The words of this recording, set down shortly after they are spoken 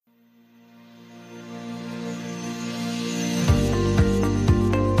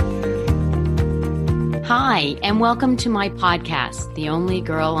Hi, and welcome to my podcast, The Only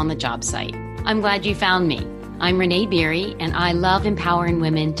Girl on the Job Site. I'm glad you found me. I'm Renee Beery, and I love empowering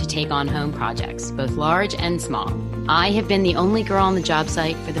women to take on home projects, both large and small. I have been the only girl on the job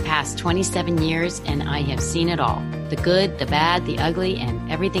site for the past 27 years, and I have seen it all. The good, the bad, the ugly,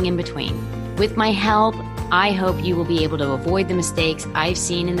 and everything in between. With my help, I hope you will be able to avoid the mistakes I've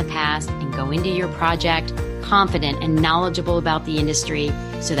seen in the past and go into your project confident and knowledgeable about the industry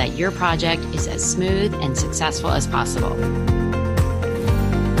so that your project is as smooth and successful as possible.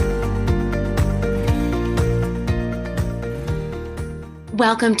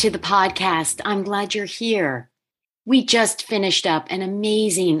 Welcome to the podcast. I'm glad you're here. We just finished up an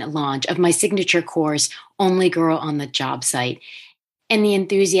amazing launch of my signature course, Only Girl on the Job Site. And the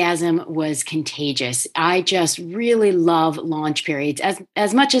enthusiasm was contagious. I just really love launch periods.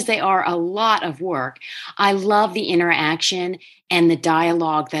 As much as they are a lot of work, I love the interaction and the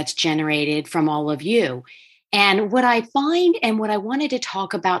dialogue that's generated from all of you. And what I find and what I wanted to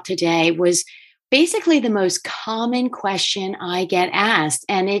talk about today was basically the most common question I get asked.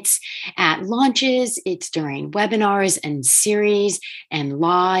 And it's at launches, it's during webinars and series and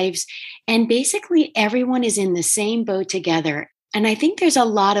lives. And basically everyone is in the same boat together. And I think there's a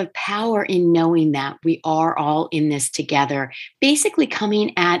lot of power in knowing that we are all in this together, basically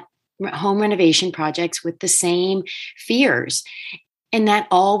coming at home renovation projects with the same fears. And that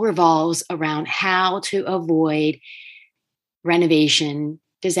all revolves around how to avoid renovation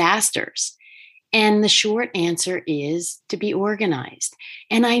disasters. And the short answer is to be organized.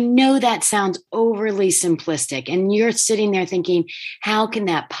 And I know that sounds overly simplistic. And you're sitting there thinking, how can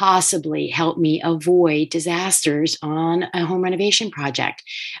that possibly help me avoid disasters on a home renovation project?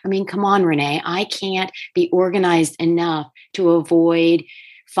 I mean, come on, Renee, I can't be organized enough to avoid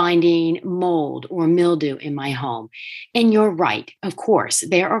finding mold or mildew in my home. And you're right. Of course,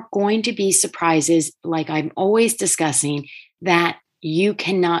 there are going to be surprises, like I'm always discussing, that you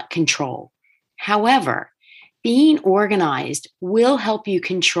cannot control. However, being organized will help you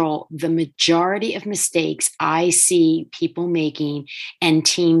control the majority of mistakes I see people making and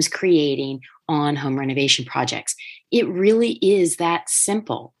teams creating on home renovation projects. It really is that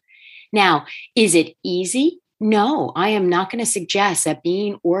simple. Now, is it easy? No, I am not going to suggest that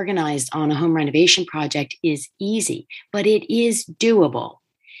being organized on a home renovation project is easy, but it is doable.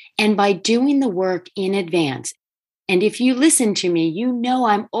 And by doing the work in advance, and if you listen to me, you know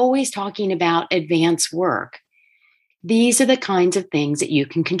I'm always talking about advance work. These are the kinds of things that you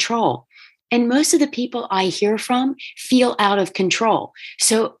can control. And most of the people I hear from feel out of control.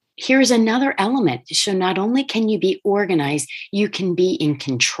 So here's another element. So not only can you be organized, you can be in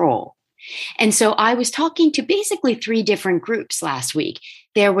control. And so I was talking to basically 3 different groups last week.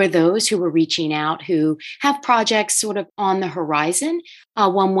 There were those who were reaching out who have projects sort of on the horizon.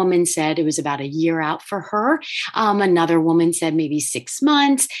 One woman said it was about a year out for her. Another woman said maybe 6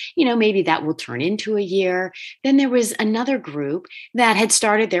 months, maybe that will turn into a year. Then there was another group that had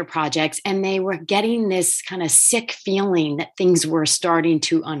started their projects and they were getting this kind of sick feeling that things were starting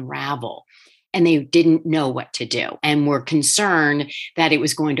to unravel. And they didn't know what to do and were concerned that it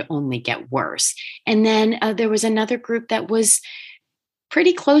was going to only get worse. And then there was another group that was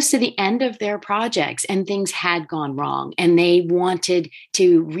pretty close to the end of their projects and things had gone wrong. And they wanted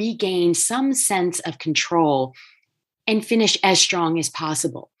to regain some sense of control and finish as strong as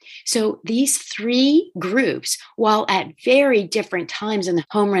possible. So these 3 groups, while at very different times in the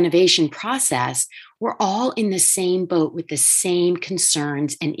home renovation process, were all in the same boat with the same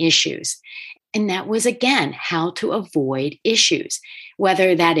concerns and issues. And that was, again, how to avoid issues,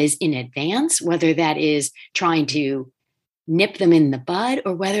 whether that is in advance, whether that is trying to nip them in the bud,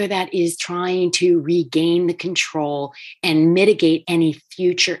 or whether that is trying to regain the control and mitigate any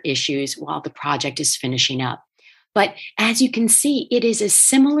future issues while the project is finishing up. But as you can see, it is a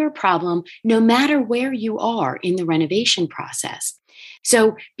similar problem no matter where you are in the renovation process.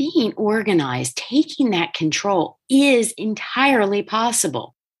 So being organized, taking that control is entirely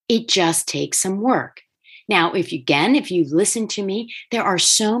possible. It just takes some work. Now, if you listen to me, there are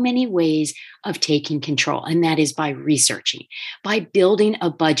so many ways of taking control, and that is by researching, by building a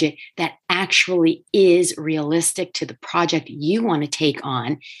budget that actually is realistic to the project you want to take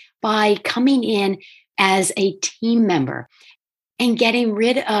on, by coming in as a team member and getting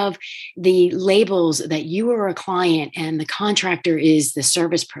rid of the labels that you are a client and the contractor is the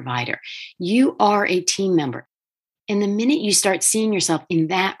service provider. You are a team member. And the minute you start seeing yourself in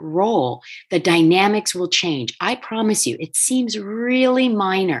that role, the dynamics will change. I promise you, it seems really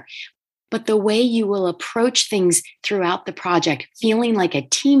minor, but the way you will approach things throughout the project, feeling like a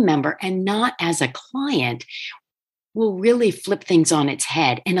team member and not as a client, will really flip things on its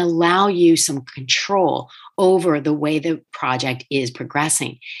head and allow you some control over the way the project is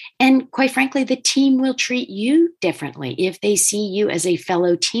progressing. And quite frankly, the team will treat you differently if they see you as a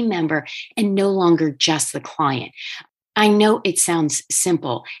fellow team member and no longer just the client. I know it sounds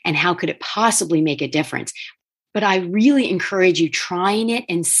simple, and how could it possibly make a difference? But I really encourage you trying it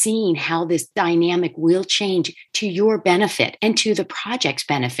and seeing how this dynamic will change to your benefit and to the project's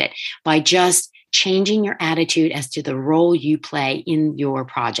benefit by just changing your attitude as to the role you play in your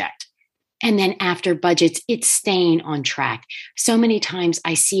project. And then after budgets, it's staying on track. So many times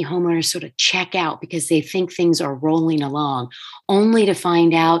I see homeowners sort of check out because they think things are rolling along, only to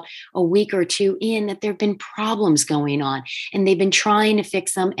find out a week or two in that there have been problems going on and they've been trying to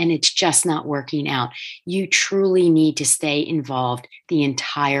fix them and it's just not working out. You truly need to stay involved the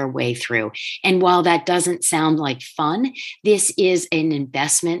entire way through. And while that doesn't sound like fun, this is an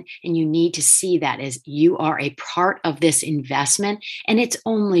investment and you need to see that as you are a part of this investment, and it's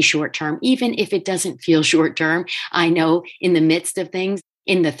only short term. Even if it doesn't feel short term, I know in the midst of things,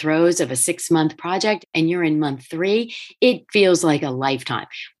 in the throes of a 6-month project, and you're in month 3, it feels like a lifetime.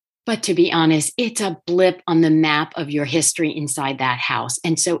 But to be honest, it's a blip on the map of your history inside that house.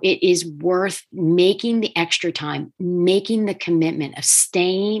 And so it is worth making the extra time, making the commitment of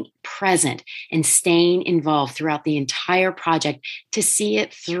staying present and staying involved throughout the entire project to see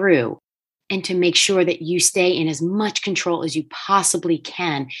it through, and to make sure that you stay in as much control as you possibly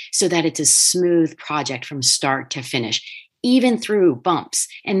can so that it's a smooth project from start to finish, even through bumps.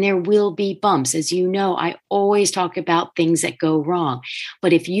 And there will be bumps. As you know, I always talk about things that go wrong.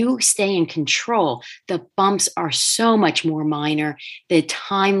 But if you stay in control, the bumps are so much more minor. The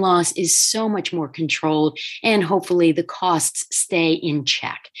time loss is so much more controlled. And hopefully the costs stay in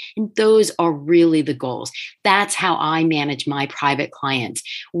check. And those are really the goals. That's how I manage my private clients.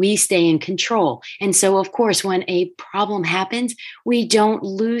 We stay in control. And so, of course, when a problem happens, we don't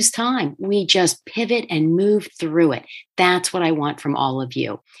lose time. We just pivot and move through it. That's what I want from all of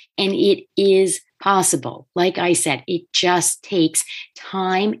you. And it is possible. Like I said, it just takes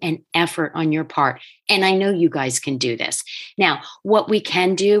time and effort on your part. And I know you guys can do this. Now, what we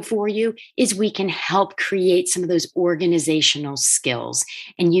can do for you is we can help create some of those organizational skills.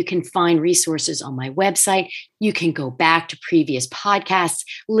 And you can find resources on my website. You can go back to previous podcasts,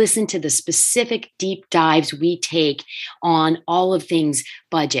 listen to the specific deep dives we take on all of things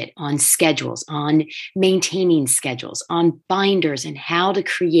budget, on schedules, on maintaining schedules, on binders, and how to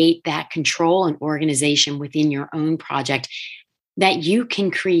create that control and organization within your own project that you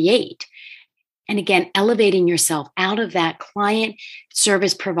can create. And again, elevating yourself out of that client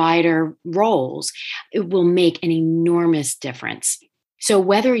service provider roles, it will make an enormous difference. So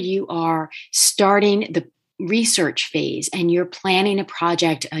whether you are starting the research phase and you're planning a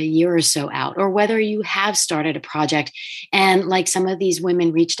project a year or so out, or whether you have started a project and like some of these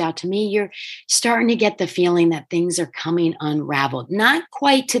women reached out to me, you're starting to get the feeling that things are coming unraveled, not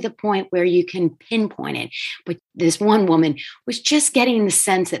quite to the point where you can pinpoint it, but this one woman was just getting the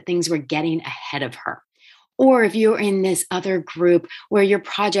sense that things were getting ahead of her. Or if you're in this other group where your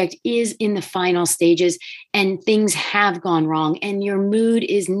project is in the final stages and things have gone wrong and your mood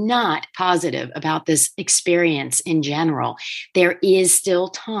is not positive about this experience in general, there is still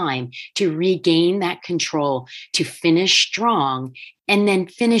time to regain that control, to finish strong, and then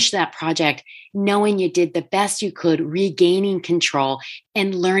finish that project knowing you did the best you could, regaining control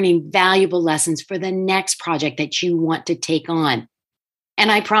and learning valuable lessons for the next project that you want to take on. And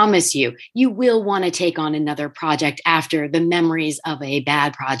I promise you, you will want to take on another project after the memories of a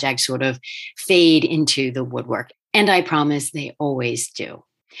bad project sort of fade into the woodwork. And I promise they always do.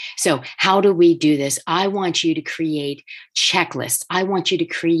 So how do we do this? I want you to create checklists. I want you to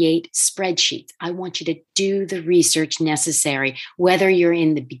create spreadsheets. I want you to do the research necessary, whether you're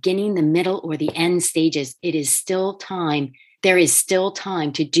in the beginning, the middle, or the end stages. It is still time. There is still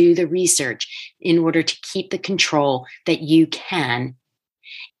time to do the research in order to keep the control that you can,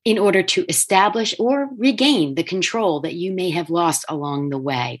 in order to establish or regain the control that you may have lost along the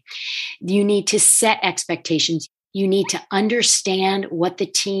way. You need to set expectations. You need to understand what the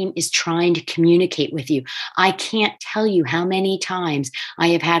team is trying to communicate with you. I can't tell you how many times I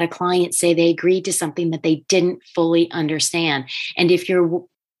have had a client say they agreed to something that they didn't fully understand. And if you're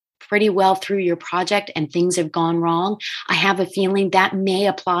pretty well through your project and things have gone wrong, I have a feeling that may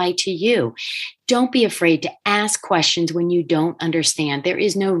apply to you. Don't be afraid to ask questions when you don't understand. There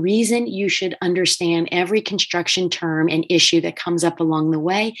is no reason you should understand every construction term and issue that comes up along the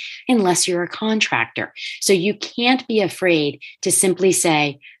way unless you're a contractor. So you can't be afraid to simply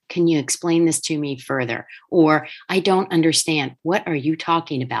say, "Can you explain this to me further?" Or, "I don't understand. What are you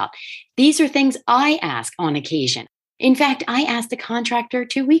talking about?" These are things I ask on occasion. In fact, I asked the contractor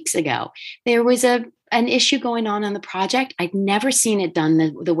 2 weeks ago. There was an issue going on the project. I'd never seen it done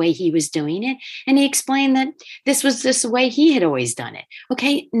the way he was doing it. And he explained that this was just the way he had always done it.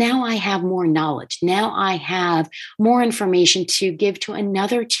 Okay, now I have more knowledge. Now I have more information to give to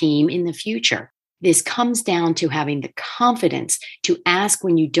another team in the future. This comes down to having the confidence to ask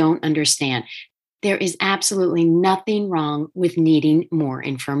when you don't understand. There is absolutely nothing wrong with needing more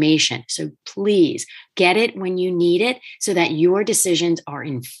information. So please get it when you need it so that your decisions are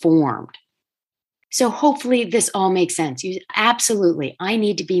informed. So hopefully this all makes sense. Absolutely, I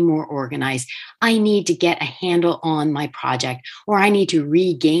need to be more organized. I need to get a handle on my project, or I need to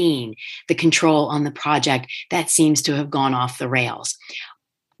regain the control on the project that seems to have gone off the rails.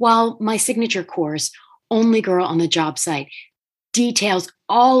 While my signature course, Only Girl on the Job Site, details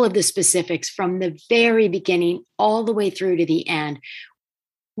all of the specifics from the very beginning all the way through to the end,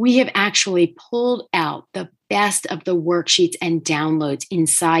 we have actually pulled out the best of the worksheets and downloads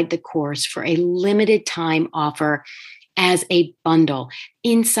inside the course for a limited time offer as a bundle.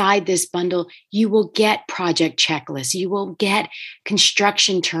 Inside this bundle, you will get project checklists. You will get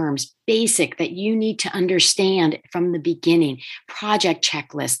construction terms, basic that you need to understand from the beginning, project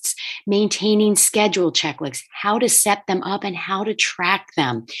checklists, maintaining schedule checklists, how to set them up and how to track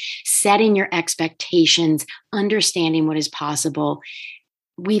them, setting your expectations, understanding what is possible.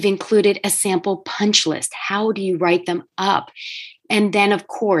 We've included a sample punch list. How do you write them up? And then, of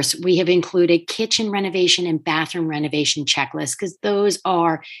course, we have included kitchen renovation and bathroom renovation checklists, because those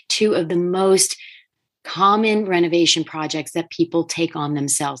are two of the most common renovation projects that people take on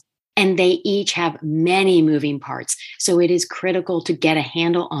themselves. And they each have many moving parts. So it is critical to get a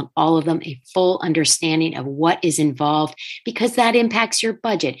handle on all of them, a full understanding of what is involved, because that impacts your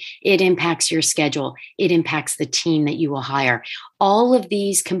budget. It impacts your schedule. It impacts the team that you will hire. All of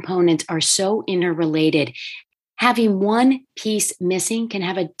these components are so interrelated. Having one piece missing can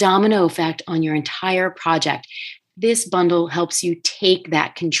have a domino effect on your entire project. This bundle helps you take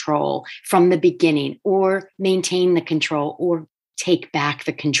that control from the beginning, or maintain the control, or take back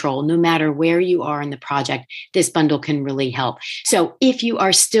the control. No matter where you are in the project, this bundle can really help. So if you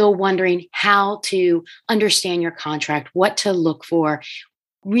are still wondering how to understand your contract, what to look for,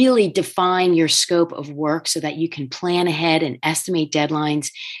 really define your scope of work so that you can plan ahead and estimate deadlines,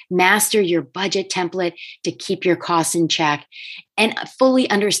 master your budget template to keep your costs in check, and fully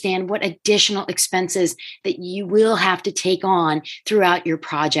understand what additional expenses that you will have to take on throughout your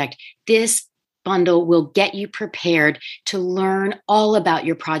project. This bundle will get you prepared to learn all about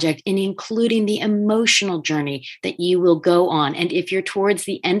your project, and including the emotional journey that you will go on. And if you're towards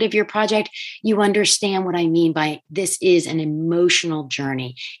the end of your project, you understand what I mean by this is an emotional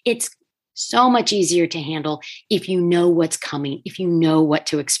journey. It's so much easier to handle if you know what's coming, if you know what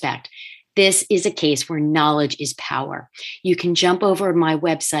to expect. This is a case where knowledge is power. You can jump over to my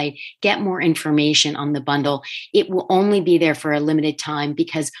website, get more information on the bundle. It will only be there for a limited time,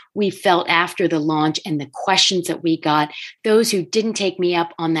 because we felt after the launch and the questions that we got, those who didn't take me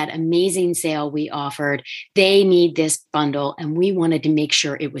up on that amazing sale we offered, they need this bundle, and we wanted to make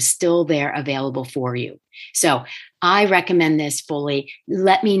sure it was still there available for you. So I recommend this fully.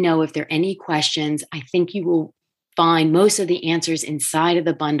 Let me know if there are any questions. I think you will find most of the answers inside of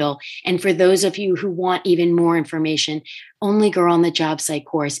the bundle. And for those of you who want even more information, Only Girl on the Job Site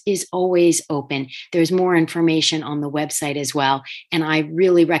course is always open. There's more information on the website as well. And I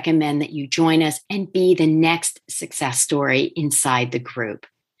really recommend that you join us and be the next success story inside the group.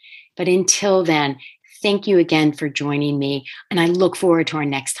 But until then, thank you again for joining me. And I look forward to our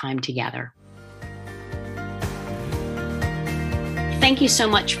next time together. Thank you so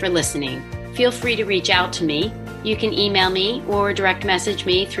much for listening. Feel free to reach out to me. You can email me or direct message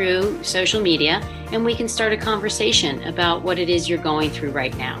me through social media, and we can start a conversation about what it is you're going through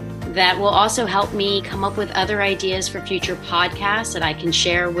right now. That will also help me come up with other ideas for future podcasts that I can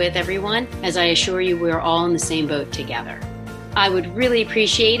share with everyone, as I assure you we're all in the same boat together. I would really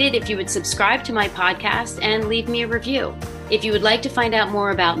appreciate it if you would subscribe to my podcast and leave me a review. If you would like to find out more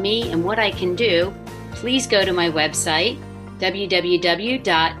about me and what I can do, please go to my website,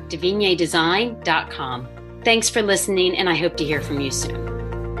 www.devignedesign.com. Thanks for listening, and I hope to hear from you soon.